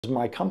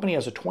My company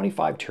has a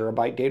 25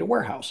 terabyte data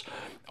warehouse.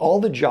 All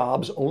the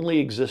jobs only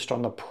exist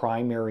on the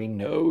primary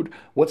node.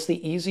 What's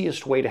the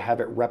easiest way to have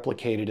it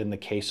replicated in the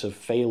case of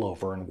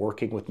failover and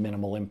working with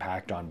minimal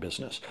impact on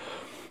business?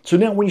 So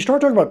now when you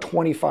start talking about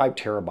 25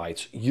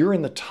 terabytes, you're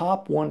in the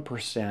top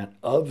 1%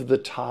 of the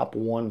top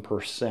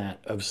 1%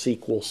 of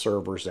SQL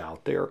servers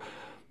out there.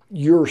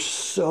 You're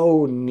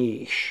so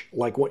niche.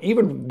 Like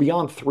even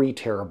beyond 3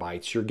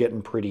 terabytes, you're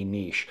getting pretty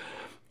niche.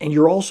 And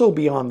you're also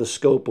beyond the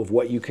scope of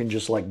what you can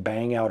just like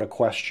bang out a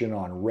question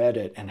on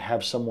Reddit and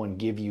have someone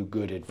give you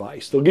good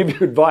advice. They'll give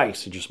you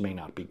advice, it just may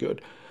not be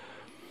good.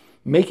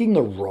 Making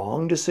the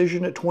wrong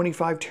decision at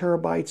 25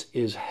 terabytes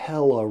is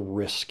hella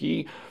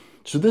risky.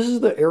 So this is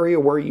the area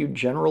where you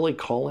generally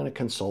call in a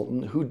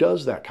consultant who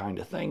does that kind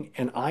of thing.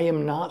 And I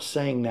am not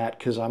saying that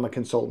because I'm a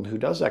consultant who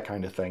does that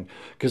kind of thing,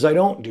 because I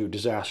don't do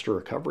disaster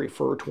recovery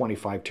for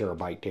 25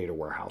 terabyte data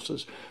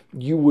warehouses.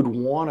 You would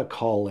want to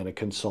call in a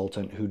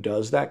consultant who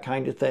does that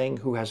kind of thing,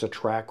 who has a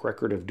track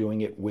record of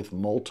doing it with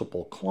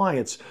multiple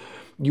clients.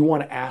 You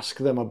want to ask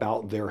them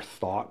about their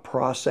thought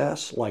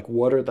process, like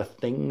what are the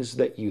things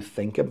that you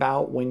think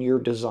about when you're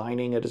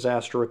designing a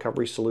disaster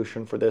recovery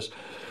solution for this.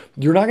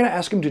 You're not going to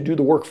ask them to do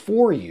the work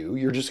for you.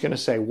 You're just going to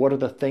say, what are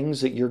the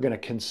things that you're going to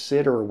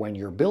consider when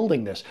you're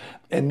building this?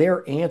 And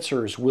their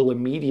answers will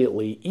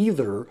immediately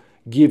either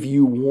give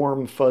you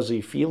warm, fuzzy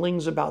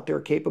feelings about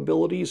their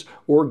capabilities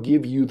or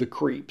give you the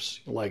creeps.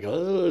 Like,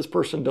 oh, this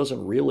person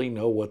doesn't really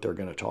know what they're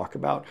going to talk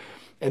about.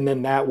 And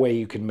then that way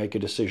you can make a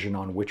decision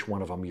on which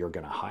one of them you're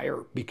going to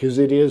hire, because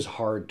it is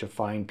hard to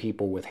find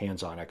people with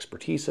hands-on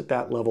expertise at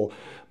that level.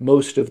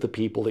 Most of the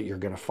people that you're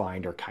going to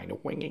find are kind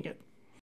of winging it.